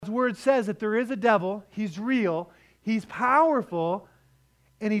Word says that there is a devil, he's real, he's powerful,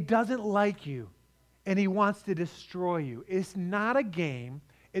 and he doesn't like you, and he wants to destroy you. It's not a game.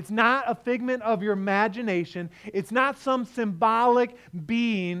 It's not a figment of your imagination. It's not some symbolic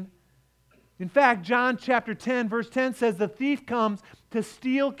being. In fact, John chapter 10, verse 10 says, the thief comes to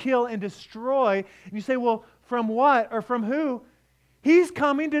steal, kill, and destroy. And you say, well, from what or from who? He's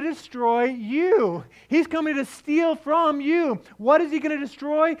coming to destroy you. He's coming to steal from you. What is he going to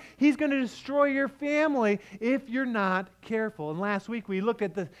destroy? He's going to destroy your family if you're not careful. And last week we looked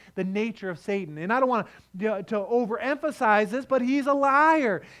at the nature of Satan. And I don't want to overemphasize this, but he's a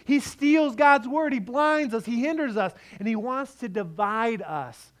liar. He steals God's word. He blinds us. He hinders us. And he wants to divide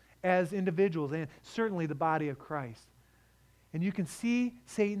us as individuals, and certainly the body of Christ. And you can see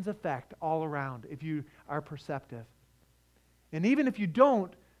Satan's effect all around if you are perceptive. And even if you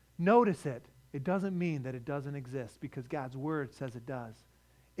don't notice it, it doesn't mean that it doesn't exist, because God's Word says it does.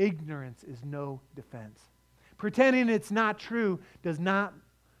 Ignorance is no defense. Pretending it's not true does not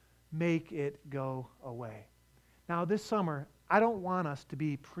make it go away. Now, this summer, I don't want us to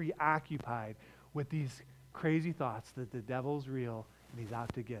be preoccupied with these crazy thoughts that the devil's real and he's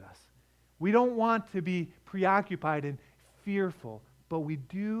out to get us. We don't want to be preoccupied and fearful, but we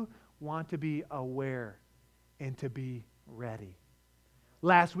do want to be aware and to be ready.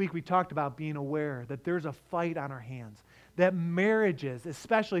 Last week we talked about being aware that there's a fight on our hands, that marriages,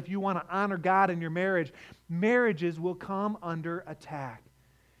 especially if you want to honor God in your marriage, marriages will come under attack.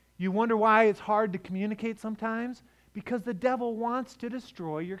 You wonder why it's hard to communicate sometimes? Because the devil wants to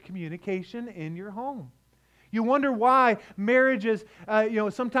destroy your communication in your home. You wonder why marriages,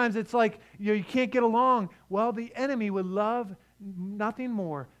 sometimes it's like you can't get along. Well, the enemy would love nothing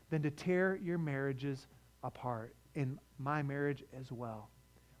more than to tear your marriages apart. In my marriage as well.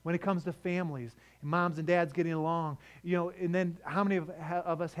 When it comes to families, moms and dads getting along, and then how many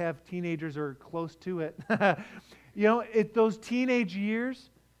of us have teenagers or close to it? Those teenage years,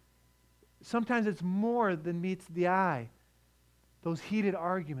 sometimes it's more than meets the eye. Those heated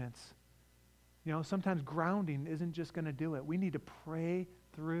arguments, sometimes grounding isn't just going to do it. We need to pray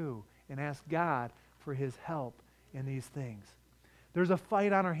through and ask God for His help in these things. There's a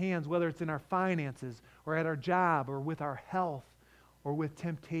fight on our hands, whether it's in our finances or at our job or with our health or with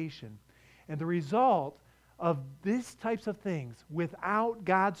temptation. And the result of these types of things without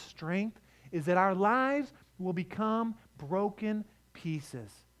God's strength is that our lives will become broken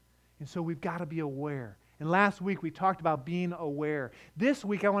pieces. And so we've got to be aware. And last week we talked about being aware. This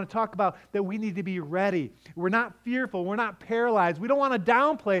week I want to talk about that we need to be ready. We're not fearful. We're not paralyzed. We don't want to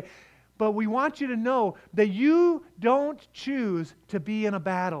downplay. But we want you to know that you don't choose to be in a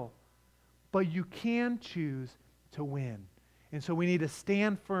battle, but you can choose to win. And so we need to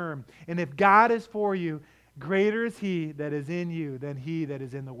stand firm. And if God is for you, greater is He that is in you than he that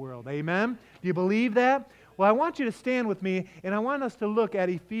is in the world. Amen? Do you believe that? Well, I want you to stand with me, and I want us to look at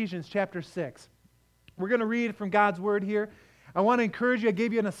Ephesians chapter 6. We're going to read from God's Word here. I want to encourage you. I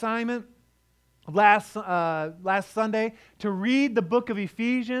gave you an assignment last Sunday to read the book of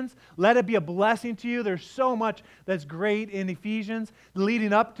Ephesians. Let it be a blessing to you. There's so much that's great in Ephesians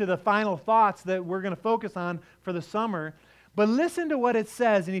leading up to the final thoughts that we're going to focus on for the summer. But listen to what it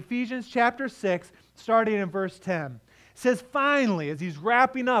says in Ephesians chapter 6, starting in verse 10. It says, finally, as he's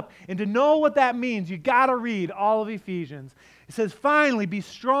wrapping up, and to know what that means, you got to read all of Ephesians. It says, finally, be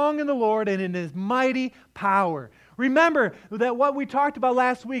strong in the Lord and in His mighty power. Remember that what we talked about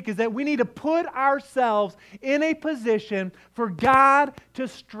last week is that we need to put ourselves in a position for God to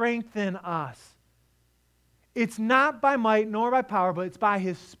strengthen us. It's not by might nor by power, but it's by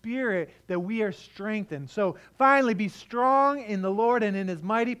His Spirit that we are strengthened. So finally, be strong in the Lord and in His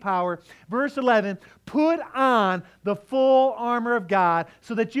mighty power. Verse 11, put on the full armor of God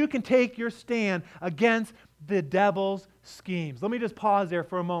so that you can take your stand against the devil's schemes. Let me just pause there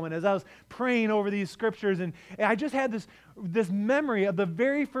for a moment as I was praying over these scriptures, and I just had this memory of the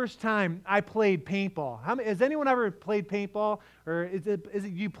very first time I played paintball. Has anyone ever played paintball? Or is it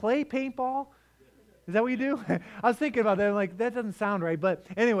you play paintball? Is that what you do? I was thinking about that. I'm like, that doesn't sound right. But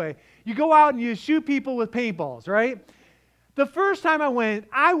anyway, you go out and you shoot people with paintballs, right? The first time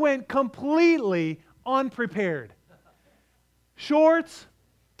I went completely unprepared. Shorts,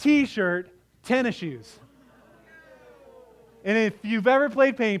 t-shirt, tennis shoes. And if you've ever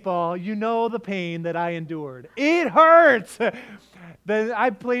played paintball, you know the pain that I endured. It hurts! But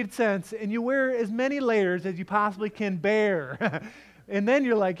I've played since, and you wear as many layers as you possibly can bear. And then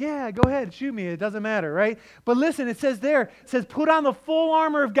you're like, yeah, go ahead, shoot me. It doesn't matter, right? But listen, it says there, it says, put on the full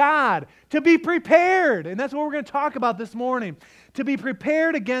armor of God to be prepared. And that's what we're going to talk about this morning. To be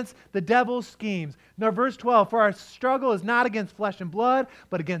prepared against the devil's schemes. Now, verse 12, for our struggle is not against flesh and blood,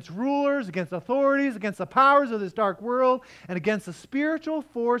 but against rulers, against authorities, against the powers of this dark world, and against the spiritual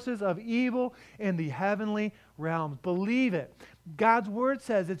forces of evil in the heavenly realms. Believe it. God's word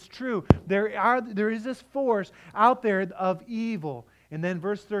says it's true. There is this force out there of evil. And then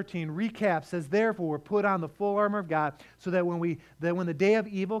verse 13 recaps, says, therefore, put on the full armor of God so that when the day of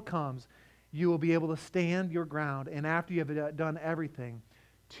evil comes, you will be able to stand your ground. And after you have done everything,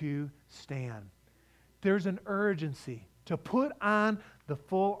 to stand. There's an urgency to put on the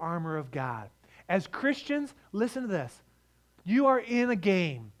full armor of God. As Christians, listen to this. You are in a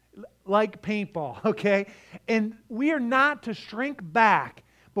game like paintball, okay? And we are not to shrink back,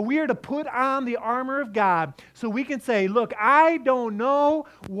 but we are to put on the armor of God so we can say, look, I don't know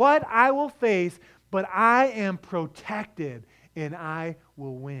what I will face, but I am protected and I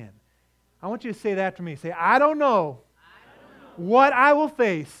will win. I want you to say that after me. Say, I don't know what I will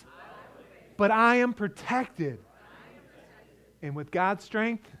face, but I am protected. And with God's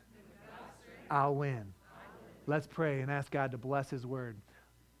strength, I'll win. Let's pray and ask God to bless His word.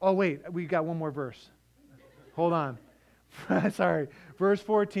 Oh, wait, we got one more verse. Hold on. Sorry. Verse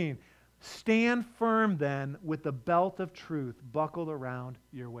 14. Stand firm then with the belt of truth buckled around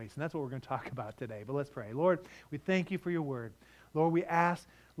your waist. And that's what we're going to talk about today. But let's pray. Lord, we thank you for your word. Lord, we ask,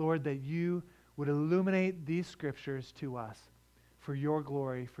 Lord, that you would illuminate these scriptures to us for your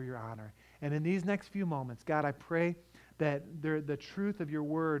glory, for your honor. And in these next few moments, God, I pray that the truth of your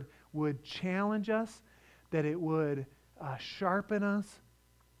word would challenge us, that it would sharpen us,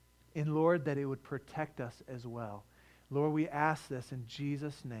 and Lord, that it would protect us as well. Lord, we ask this in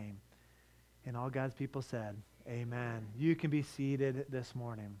Jesus' name. And all God's people said, amen. You can be seated this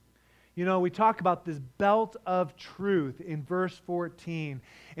morning. You know, we talk about this belt of truth in verse 14.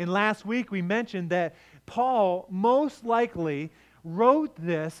 And last week we mentioned that Paul most likely wrote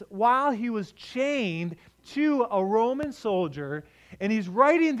this while he was chained to a Roman soldier. And he's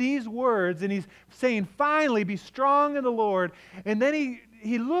writing these words and he's saying, finally, be strong in the Lord. And then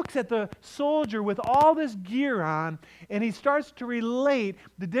he looks at the soldier with all this gear on, and he starts to relate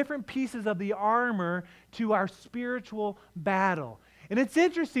the different pieces of the armor to our spiritual battle. And it's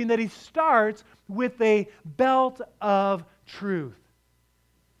interesting that he starts with a belt of truth.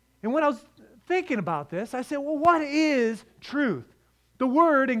 And when I was thinking about this, I said, well, what is truth? The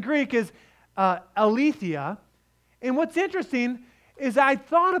word in Greek is aletheia. And what's interesting is I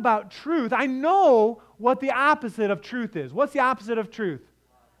thought about truth. I know what the opposite of truth is. What's the opposite of truth?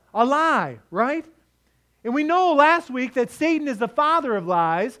 A lie, right? And we know last week that Satan is the father of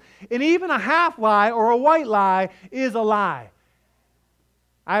lies, and even a half lie or a white lie is a lie.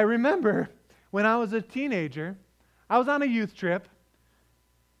 I remember when I was a teenager, I was on a youth trip,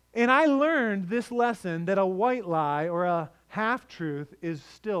 and I learned this lesson that a white lie or a half-truth is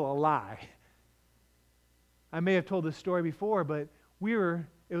still a lie. I may have told this story before, but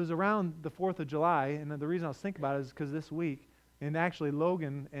it was around the 4th of July, and the reason I was thinking about it is because this week, and actually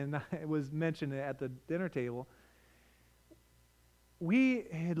Logan and it was mentioned at the dinner table, we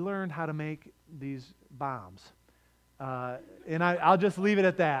had learned how to make these bombs. And I'll just leave it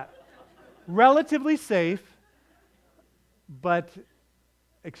at that. Relatively safe, but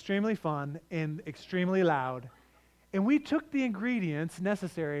extremely fun and extremely loud. And we took the ingredients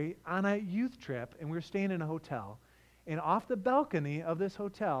necessary on a youth trip, and we were staying in a hotel. And off the balcony of this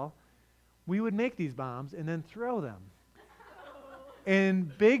hotel, we would make these bombs and then throw them.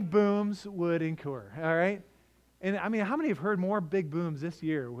 And big booms would incur, all right? And I mean, how many have heard more big booms this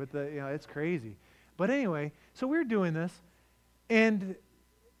year with it's crazy. But anyway, so we're doing this, and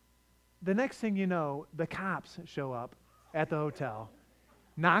the next thing you know, the cops show up at the hotel,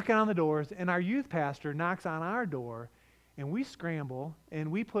 knocking on the doors, and our youth pastor knocks on our door, and we scramble,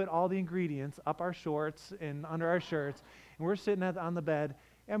 and we put all the ingredients up our shorts and under our shirts, and we're sitting on the bed.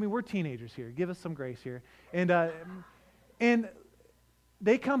 I mean, we're teenagers here. Give us some grace here. And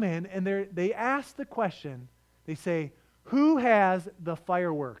they come in, and they ask the question. They say, who has the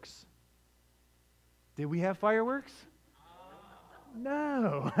fireworks? Did we have fireworks?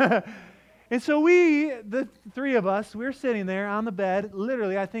 No. And so the three of us, we're sitting there on the bed,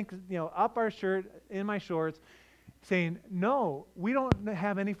 literally, I think, up our shirt, in my shorts, saying, no, we don't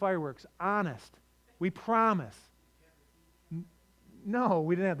have any fireworks. Honest. We promise. No,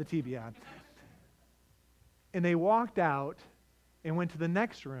 we didn't have the TV on. And they walked out and went to the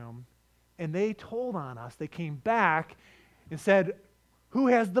next room, and they told on us. They came back and said, who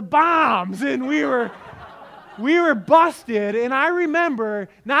has the bombs? And we were We were busted, and I remember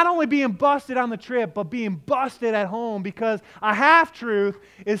not only being busted on the trip, but being busted at home because a half-truth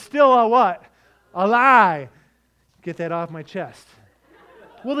is still a what? A lie. Get that off my chest.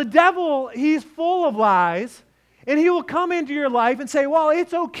 Well, the devil, he's full of lies, and he will come into your life and say, well,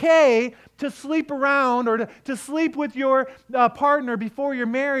 it's okay to sleep around or to sleep with your partner before you're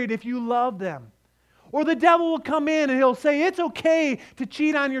married if you love them. Or the devil will come in and he'll say, it's okay to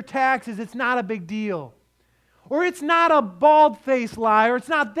cheat on your taxes. It's not a big deal. Or it's not a bald-faced lie, or it's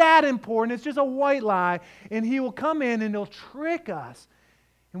not that important. It's just a white lie. And he will come in and he'll trick us.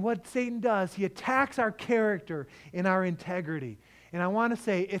 And what Satan does, he attacks our character and our integrity. And I want to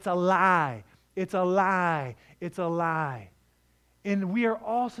say it's a lie. It's a lie. It's a lie. And we are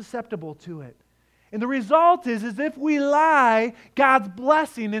all susceptible to it. And the result is if we lie, God's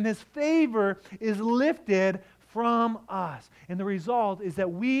blessing and His favor is lifted from us. And the result is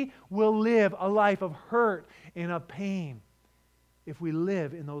that we will live a life of hurt and of pain if we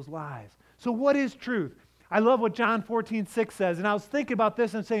live in those lies. So what is truth? I love what John 14:6 says. And I was thinking about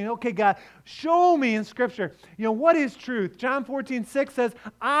this and saying, okay, God, show me in Scripture, what is truth? John 14:6 says,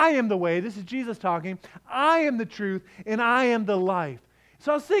 I am the way. This is Jesus talking. I am the truth, and I am the life.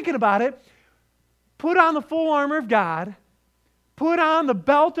 So I was thinking about it. Put on the full armor of God. Put on the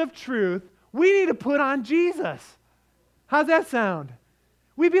belt of truth. We need to put on Jesus. How's that sound?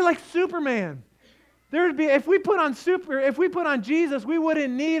 We'd be like Superman. If we put on Jesus, we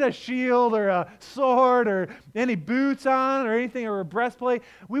wouldn't need a shield or a sword or any boots on or anything or a breastplate.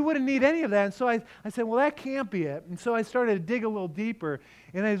 We wouldn't need any of that. And so I said, well, that can't be it. And so I started to dig a little deeper.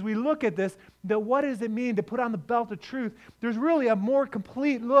 And as we look at this, what does it mean to put on the belt of truth? There's really a more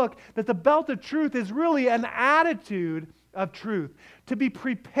complete look that the belt of truth is really an attitude of truth, to be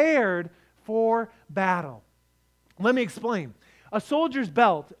prepared for battle. Let me explain. A soldier's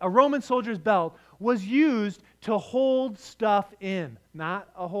belt, a Roman soldier's belt, was used to hold stuff in. Not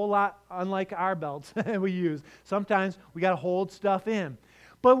a whole lot unlike our belts we use. Sometimes we got to hold stuff in.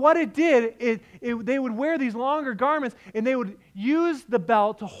 But what it did, they would wear these longer garments and they would use the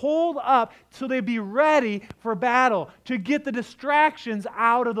belt to hold up so they'd be ready for battle, to get the distractions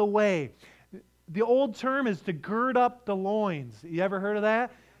out of the way. The old term is to gird up the loins. You ever heard of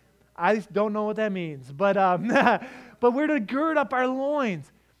that? I just don't know what that means. But, but we're to gird up our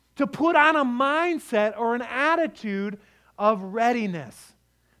loins, to put on a mindset or an attitude of readiness.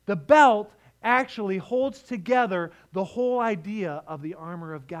 The belt actually holds together the whole idea of the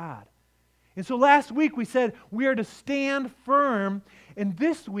armor of God. And so last week we said we are to stand firm, and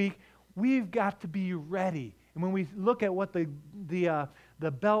this week we've got to be ready. And when we look at what the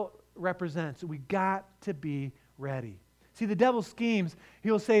belt represents, we got to be ready. See, the devil schemes.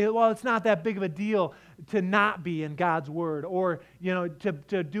 He'll say, well, it's not that big of a deal to not be in God's Word, or,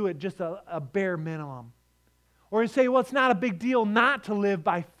 to do it just a bare minimum. Or he'll say, well, it's not a big deal not to live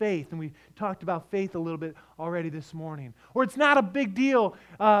by faith. And we talked about faith a little bit already this morning. Or it's not a big deal,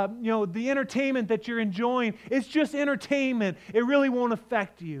 the entertainment that you're enjoying, it's just entertainment. It really won't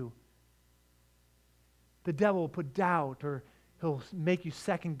affect you. The devil will put doubt, or he'll make you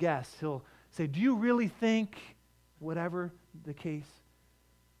second guess. He'll say, do you really think... whatever the case.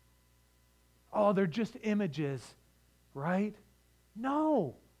 Oh, they're just images, right?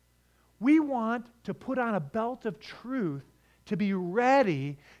 No. We want to put on a belt of truth to be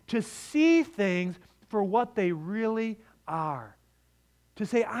ready to see things for what they really are. To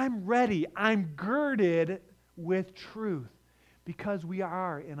say, I'm ready, I'm girded with truth, because we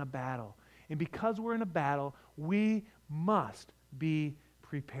are in a battle. And because we're in a battle, we must be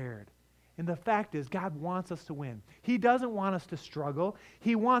prepared. And the fact is, God wants us to win. He doesn't want us to struggle.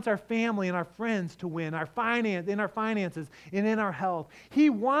 He wants our family and our friends to win, in our finances and in our health. He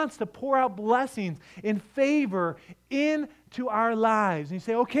wants to pour out blessings and favor into our lives. And you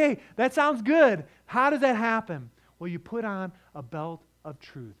say, okay, that sounds good. How does that happen? Well, you put on a belt of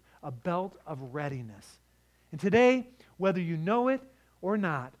truth, a belt of readiness. And today, whether you know it or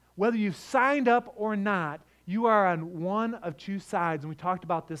not, whether you've signed up or not, you are on one of two sides, and we talked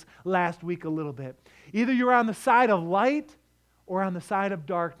about this last week a little bit. Either you're on the side of light or on the side of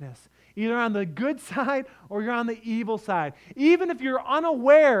darkness. Either on the good side or you're on the evil side. Even if you're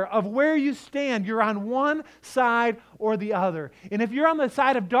unaware of where you stand, you're on one side or the other. And if you're on the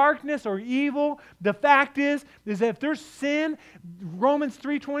side of darkness or evil, the fact is that if there's sin, Romans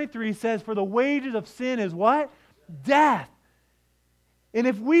 3:23 says, for the wages of sin is what? Death. And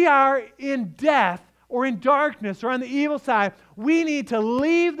if we are in death, or in darkness, or on the evil side, we need to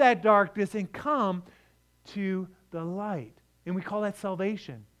leave that darkness and come to the light. And we call that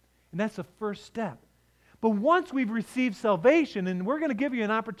salvation. And that's the first step. But once we've received salvation, and we're going to give you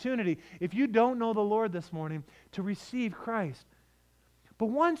an opportunity, if you don't know the Lord this morning, to receive Christ. But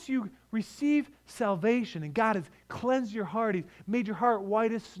once you receive salvation and God has cleansed your heart, He's made your heart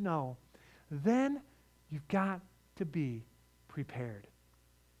white as snow, then you've got to be prepared.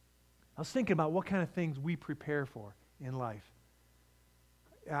 I was thinking about what kind of things we prepare for in life.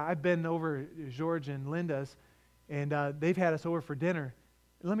 I've been over George and Linda's, and they've had us over for dinner.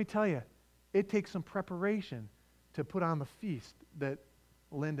 And let me tell you, it takes some preparation to put on the feast that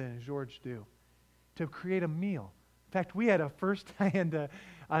Linda and George do, to create a meal. In fact, we had a firsthand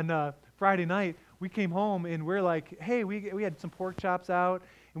on Friday night. We came home and we're like, hey, we had some pork chops out,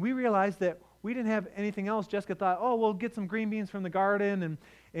 and we realized that we didn't have anything else. Jessica thought, oh, we'll get some green beans from the garden,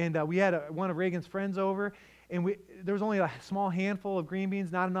 and we had one of Reagan's friends over, and there was only a small handful of green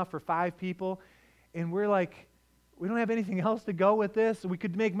beans, not enough for 5 people, and we're like, we don't have anything else to go with this. We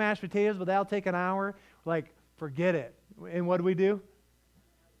could make mashed potatoes, but that'll take an hour. We're like, forget it. And what do?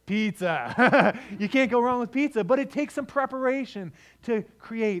 Pizza. You can't go wrong with pizza, but it takes some preparation to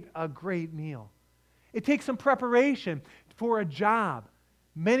create a great meal. It takes some preparation for a job.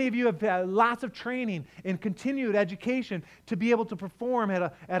 Many of you have had lots of training and continued education to be able to perform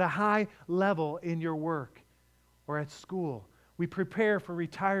at a high level in your work or at school. We prepare for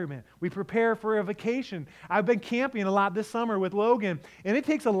retirement. We prepare for a vacation. I've been camping a lot this summer with Logan, and it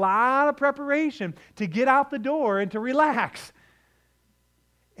takes a lot of preparation to get out the door and to relax.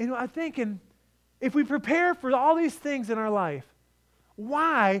 And I'm thinking, if we prepare for all these things in our life,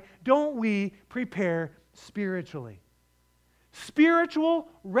 why don't we prepare spiritually? Spiritual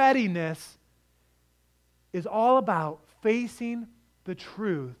readiness is all about facing the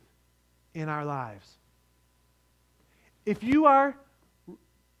truth in our lives. If you are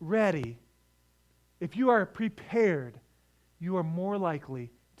ready, if you are prepared, you are more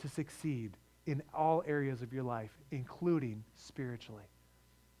likely to succeed in all areas of your life, including spiritually.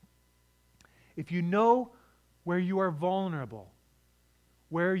 If you know where you are vulnerable,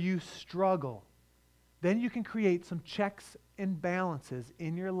 where you struggle, then you can create some checks and balances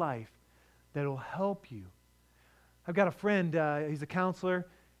in your life that will help you. I've got a friend, he's a counselor,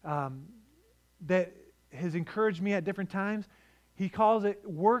 that has encouraged me at different times. He calls it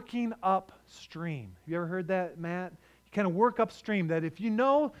working upstream. Have you ever heard that, Matt? You kind of work upstream, that if you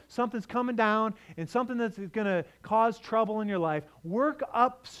know something's coming down and something that's going to cause trouble in your life, work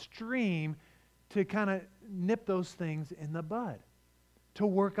upstream to kind of nip those things in the bud, to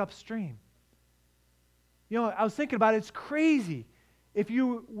work upstream. You know, I was thinking about it. It's crazy if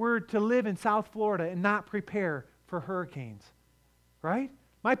you were to live in South Florida and not prepare for hurricanes, right?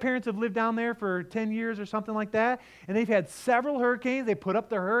 My parents have lived down there for 10 years or something like that, and they've had several hurricanes. They put up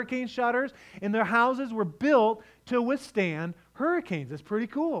their hurricane shutters, and their houses were built to withstand hurricanes. It's pretty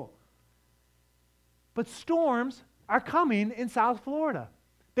cool. But storms are coming in South Florida.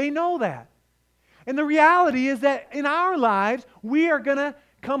 They know that. And the reality is that in our lives, we are going to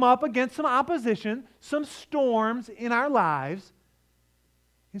come up against some opposition, some storms in our lives.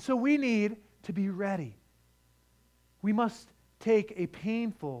 And so we need to be ready. We must take a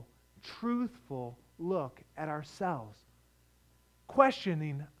painful, truthful look at ourselves,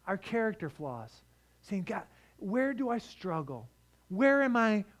 questioning our character flaws, saying, God, where do I struggle? Where am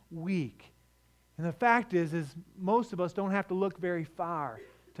I weak? And the fact is most of us don't have to look very far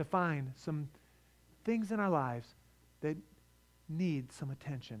to find some things in our lives that need some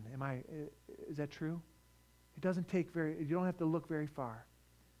attention. Is that true? It doesn't take you don't have to look very far.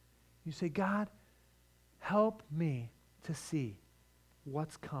 You say, God, help me to see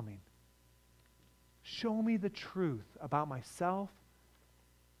what's coming. Show me the truth about myself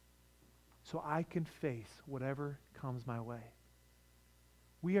so I can face whatever comes my way.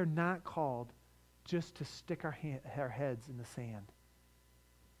 We are not called just to stick our heads in the sand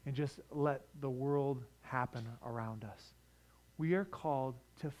and just let the world happen around us. We are called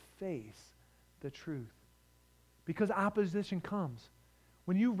to face the truth because opposition comes.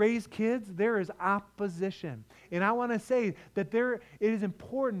 When you raise kids, there is opposition. And I want to say that it is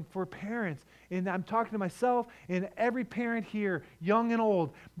important for parents, and I'm talking to myself and every parent here, young and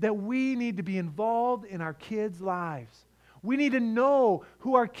old, that we need to be involved in our kids' lives. We need to know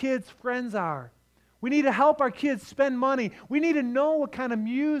who our kids' friends are. We need to help our kids spend money. We need to know what kind of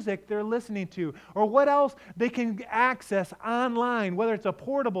music they're listening to or what else they can access online, whether it's a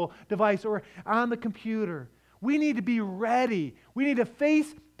portable device or on the computer. We need to be ready. We need to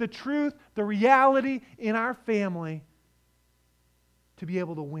face the truth, the reality in our family to be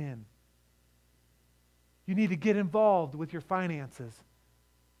able to win. You need to get involved with your finances.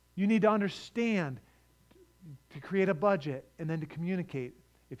 You need to understand to create a budget and then to communicate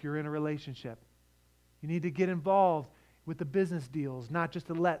if you're in a relationship. You need to get involved with the business deals, not just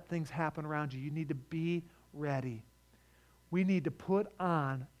to let things happen around you. You need to be ready. We need to put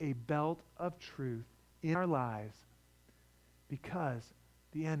on a belt of truth in our lives because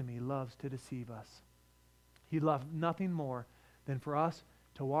the enemy loves to deceive us. He loves nothing more than for us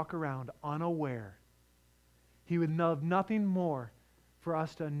to walk around unaware. He would love nothing more for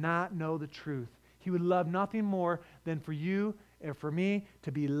us to not know the truth. He would love nothing more than for you and for me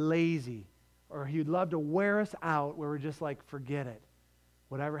to be lazy. Or he would love to wear us out where we're just like, forget it.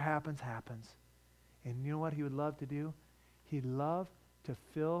 Whatever happens, happens. And you know what he would love to do? He'd love to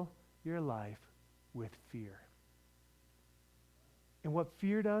fill your life with fear. And what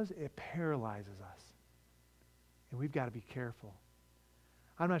fear does, it paralyzes us. And we've got to be careful.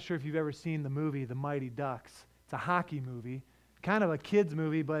 I'm not sure if you've ever seen the movie The Mighty Ducks. It's a hockey movie. Kind of a kid's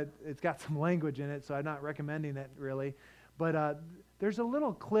movie, but it's got some language in it, so I'm not recommending it really. But there's a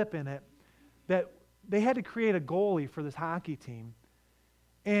little clip in it that they had to create a goalie for this hockey team.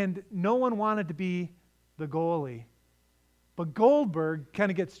 And no one wanted to be the goalie. But Goldberg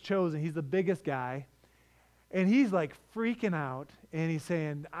kind of gets chosen. He's the biggest guy. And he's like freaking out. And he's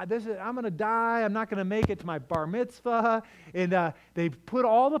saying, I'm going to die. I'm not going to make it to my bar mitzvah. And they put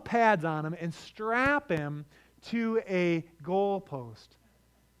all the pads on him and strap him to a goal post.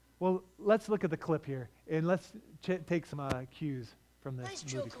 Well, let's look at the clip here. And let's take some cues from this nice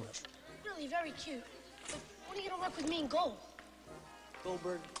movie joke, clip. Coach. Really very cute. But when are you going to work with me in goal?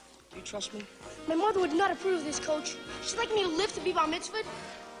 Goldberg, do you trust me? My mother would not approve of this, Coach. She'd like me to live to be bar mitzvah.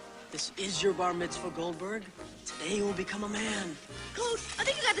 This is your bar mitzvah, Goldberg. Today you will become a man. Coach, I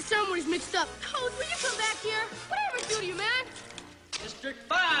think you got the ceremonies mixed up. Coach, will you come back here? What did I ever do to you, man? District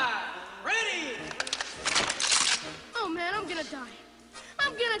 5, ready! Oh, man, I'm going to die.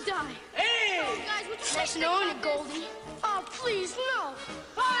 I'm going to die. Hey! Oh, guys, would you nice knowing you, Goldie. Oh, please, no.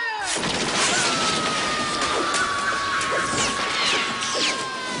 Fire!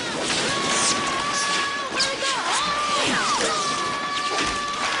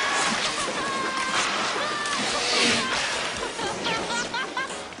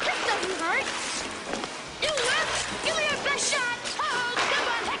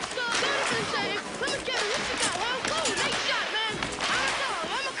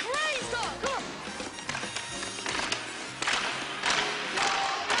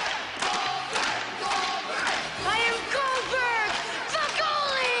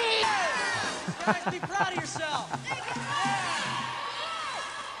 Guys, be proud of yourself. Hey,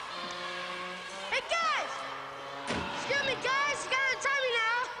 guys! Excuse me, guys. You gotta tell me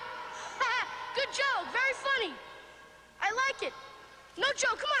now. Good joke. Very funny. I like it. No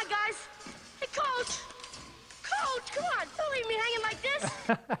joke. Come on, guys. Hey, Coach. Coach, come on. Don't leave me hanging like this.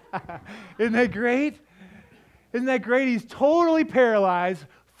 Isn't that great? Isn't that great? He's totally paralyzed,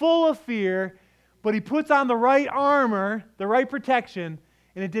 full of fear, but he puts on the right armor, the right protection,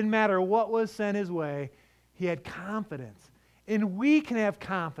 and it didn't matter what was sent his way. He had confidence. And we can have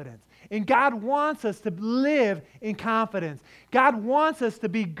confidence. And God wants us to live in confidence. God wants us to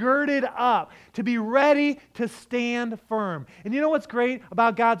be girded up, to be ready to stand firm. And you know what's great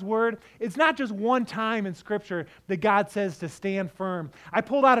about God's Word? It's not just one time in Scripture that God says to stand firm. I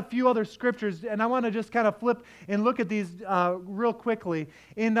pulled out a few other Scriptures, and I want to just kind of flip and look at these real quickly.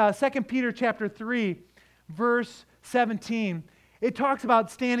 In 2 Peter chapter 3, verse 17, it talks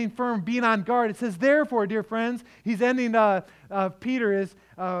about standing firm, being on guard. It says, therefore, dear friends, he's ending, Peter is,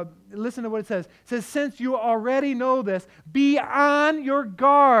 listen to what it says. It says, since you already know this, be on your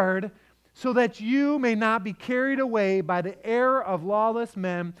guard so that you may not be carried away by the error of lawless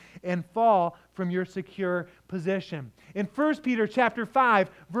men and fall from your secure position. In 1 Peter chapter 5,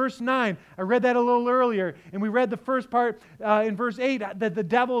 verse 9, I read that a little earlier, and we read the first part in verse 8, that the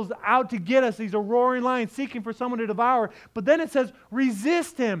devil's out to get us. He's a roaring lion seeking for someone to devour. But then it says,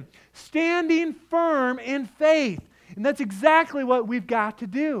 resist him, standing firm in faith. And that's exactly what we've got to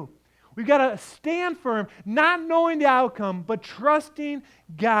do. We've got to stand firm, not knowing the outcome, but trusting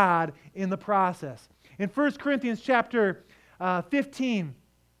God in the process. In 1 Corinthians chapter 15,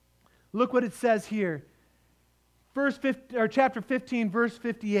 look what it says here. Chapter 15, verse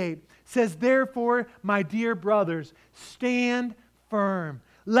 58 says, therefore, my dear brothers, stand firm.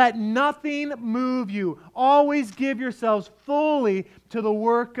 Let nothing move you. Always give yourselves fully to the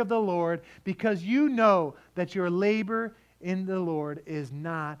work of the Lord, because you know that your labor in the Lord is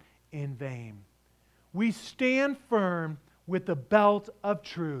not in vain. We stand firm with the belt of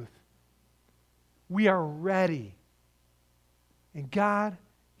truth. We are ready. And God,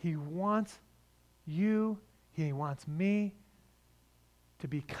 He wants you, He wants me to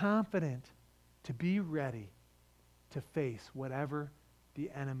be confident, to be ready to face whatever the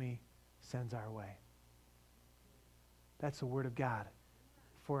enemy sends our way. That's the Word of God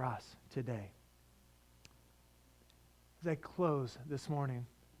for us today. As I close this morning,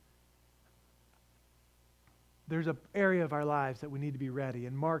 there's an area of our lives that we need to be ready.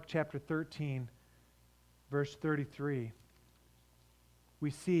 In Mark chapter 13, verse 33, we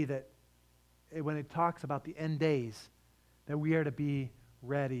see that when it talks about the end days, that we are to be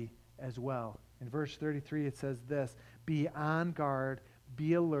ready as well. In verse 33, it says this, "Be on guard,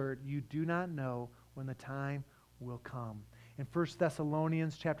 be alert. You do not know when the time will come." In 1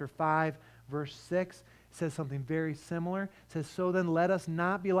 Thessalonians chapter 5, verse 6, it says something very similar. It says, "So then let us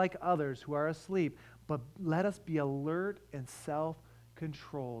not be like others who are asleep, but let us be alert and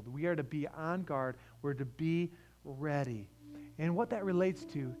self-controlled." We are to be on guard. We're to be ready. And what that relates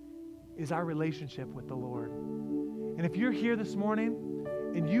to is our relationship with the Lord. And if you're here this morning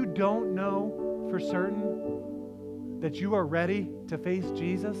and you don't know for certain that you are ready to face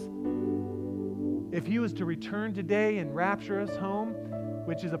Jesus, if He was to return today and rapture us home,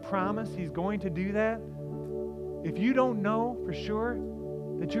 which is a promise, He's going to do that. If you don't know for sure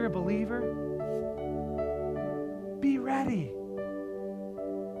that you're a believer, be ready.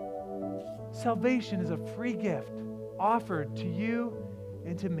 Salvation is a free gift offered to you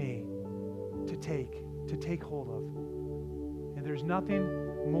and to me to take hold of. And there's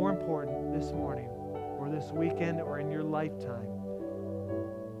nothing more important this morning or this weekend or in your lifetime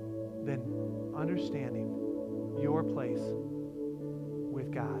than understanding your place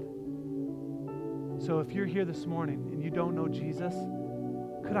with God. So if you're here this morning and you don't know Jesus,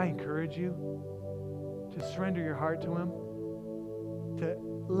 could I encourage you to surrender your heart to Him, to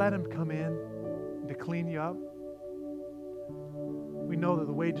let Him come in, to clean you up? We know that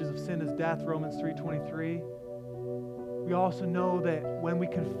the wages of sin is death, Romans 3:23. We also know that when we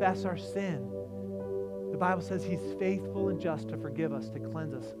confess our sin, the Bible says He's faithful and just to forgive us, to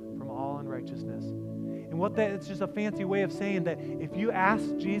cleanse us from all unrighteousness. And it's just a fancy way of saying that if you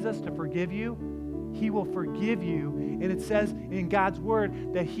ask Jesus to forgive you, He will forgive you. And it says in God's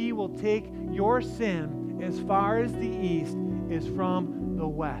Word that He will take your sin as far as the east is from the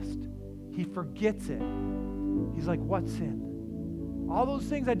west. He forgets it. He's like, what sin? All those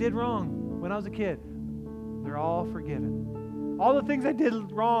things I did wrong when I was a kid, they're all forgiven. All the things I did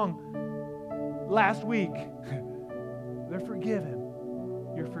wrong last week, they're forgiven.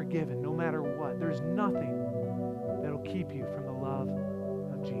 You're forgiven no matter what. There's nothing that'll keep you from the love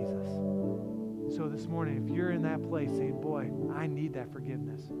of Jesus. So this morning, if you're in that place saying, boy, I need that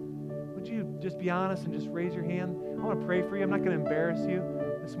forgiveness, would you just be honest and just raise your hand? I want to pray for you. I'm not going to embarrass you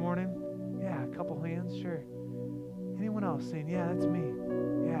this morning. Yeah, a couple hands, sure. Anyone else saying, yeah, that's me.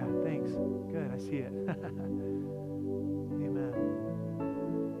 Yeah, thanks. Good, I see it. Amen.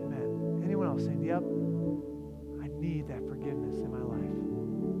 Amen. Anyone else saying, yep, I need that forgiveness in my life.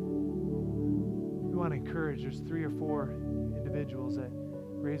 We want to encourage, there's 3 or 4 individuals that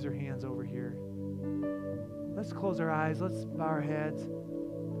raise their hands over here. Let's close our eyes. Let's bow our heads.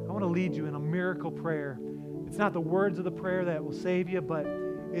 I want to lead you in a miracle prayer. It's not the words of the prayer that will save you, but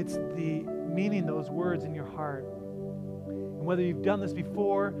it's the meaning those words in your heart. And whether you've done this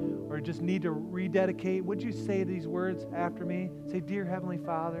before or just need to rededicate, would you say these words after me? Say, "Dear Heavenly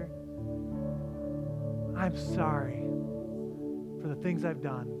Father, I'm sorry for the things I've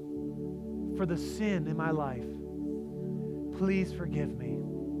done, for the sin in my life. Please forgive me.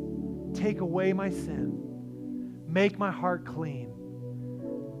 Take away my sin. Make my heart clean.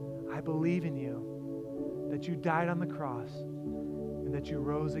 I believe in you, that you died on the cross and that you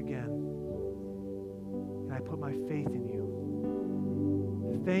rose again. And I put my faith in you.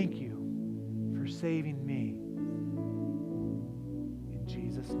 Thank you for saving me. In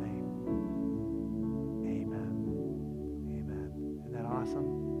Jesus' name, amen. Amen. Isn't that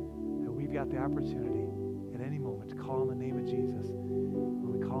awesome? That we've got the opportunity at any moment to call on the name of Jesus.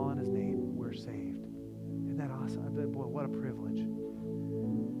 When we call on His name, we're saved. Isn't that awesome? Boy, what a privilege.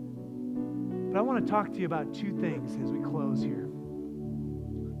 But I want to talk to you about 2 things as we close here.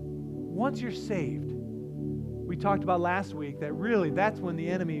 Once you're saved, we talked about last week that really that's when the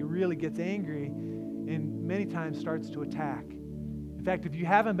enemy really gets angry and many times starts to attack. In fact, if you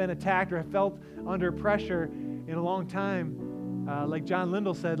haven't been attacked or have felt under pressure in a long time, like John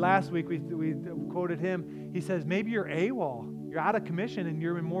Lindell said last week, we quoted him, he says, maybe you're AWOL. You're out of commission and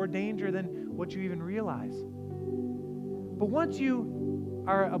you're in more danger than what you even realize. But once you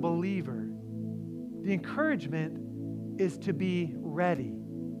are a believer, the encouragement is to be ready,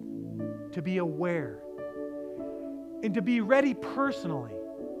 to be aware, and to be ready personally,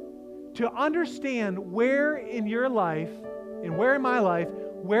 to understand where in your life and where in my life,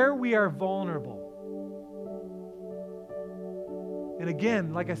 where we are vulnerable. And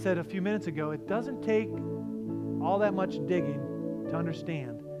again, like I said a few minutes ago, it doesn't take all that much digging to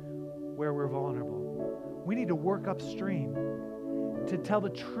understand where we're vulnerable. We need to work upstream to tell the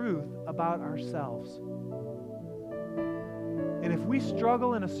truth about ourselves. And if we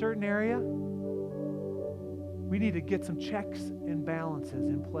struggle in a certain area, we need to get some checks and balances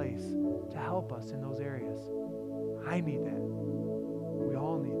in place to help us in those areas. I need that. We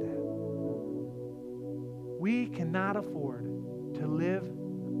all need that. We cannot afford to live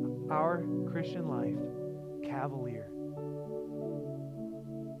our Christian life cavalier.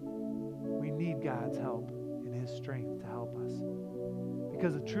 We need God's help and His strength to help us.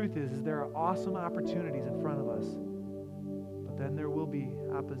 Because the truth is there are awesome opportunities in front of us, but then there will be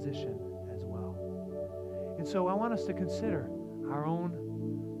opposition as well. And so I want us to consider our own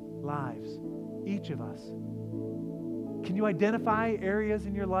lives, each of us. Can you identify areas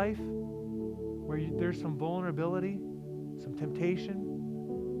in your life where there's some vulnerability, some temptation,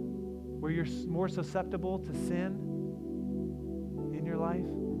 where you're more susceptible to sin in your life?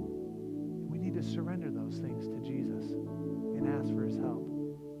 We need to surrender those things to Jesus and ask for His help.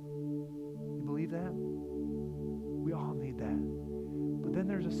 You believe that? We all need that. But then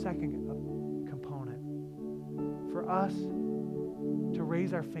there's a second component. For us to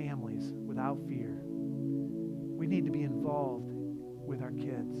raise our families without fear, we need to be involved with our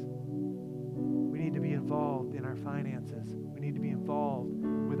kids. We need to be involved in our finances. We need to be involved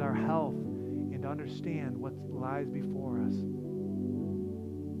with our health and to understand what lies before us.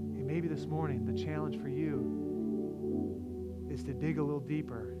 And maybe this morning, the challenge for you is to dig a little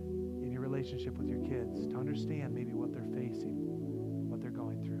deeper in your relationship with your kids, to understand maybe what they're facing, what they're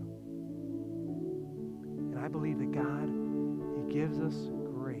going through. And I believe that God, He gives us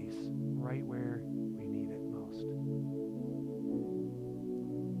grace right where we need it most.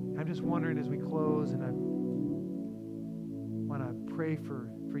 I'm just wondering as we close, and I want to pray for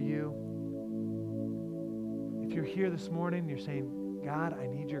you. If you're here this morning and you're saying, God, I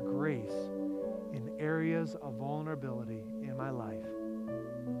need your grace in areas of vulnerability in my life,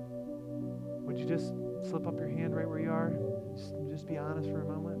 would you just slip up your hand right where you are? Just be honest for a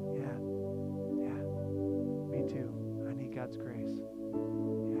moment. Yeah, me too. I need God's grace.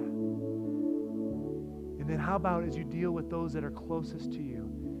 Yeah. And then how about as you deal with those that are closest to you,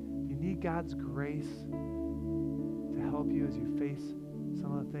 do you need God's grace to help you as you face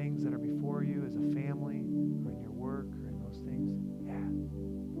some of the things that are before you as a family or in your work or in those things? Yeah.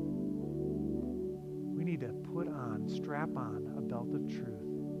 We need to strap on a belt of truth,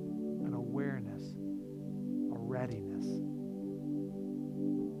 an awareness, a readiness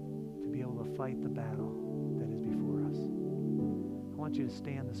to be able to fight the battle that is before us. I want you to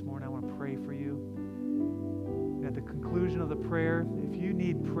stand this morning. I want to pray for you. And at the conclusion of the prayer, if you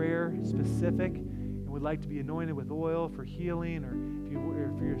need prayer specific and would like to be anointed with oil for healing, or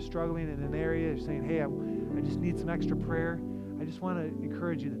if you're struggling in an area, you're saying, hey, I just need some extra prayer, I just want to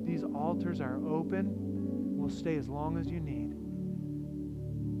encourage you that these altars are open. We'll stay as long as you need.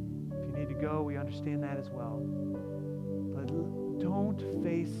 If you need to go, we understand that as well. But don't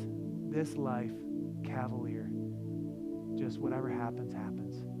face this life cavalier. Just whatever happens,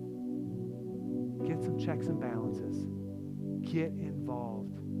 happens. Get some checks and balances. Get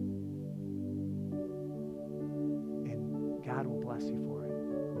involved. And God will bless you for it.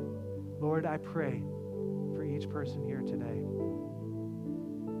 Lord, I pray for each person here today.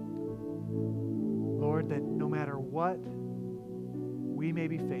 Lord, that no matter what we may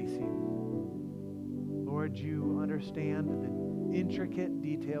be facing, Lord, you understand the intricate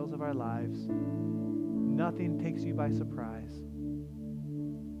details of our lives. Nothing takes you by surprise.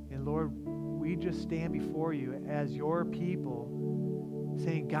 And Lord, we just stand before you as your people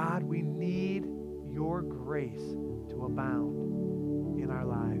saying, God, we need your grace to abound in our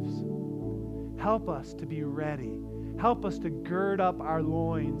lives. Help us to be ready. Help us to gird up our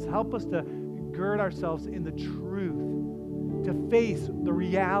loins. Help us to gird ourselves in the truth, to face the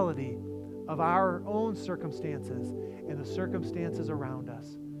reality of our own circumstances and the circumstances around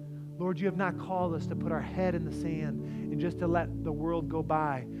us. Lord, you have not called us to put our head in the sand and just to let the world go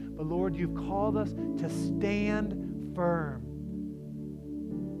by. But Lord, you've called us to stand firm.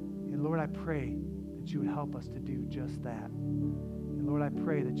 And Lord, I pray that you would help us to do just that. And Lord, I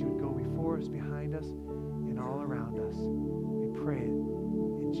pray that you would go before us, behind us, and all around us. We pray it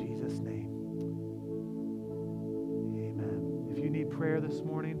in Jesus' name. Amen. If you need prayer this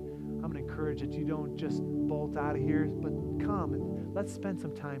morning, I'm going to encourage that you don't just bolt out of here, but come and let's spend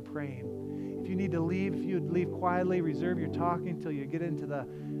some time praying. If you need to leave, if you would leave quietly, reserve your talking until you get into the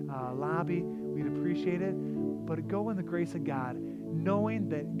lobby, we'd appreciate it. But go in the grace of God, knowing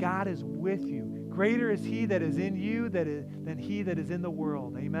that God is with you. Greater is He that is in you than he that is in the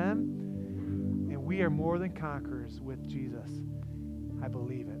world. Amen? And And we are more than conquerors with Jesus. I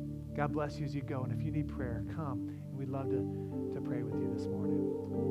believe it. God bless you as you go. And if you need prayer, come. And we'd love to pray with you this morning.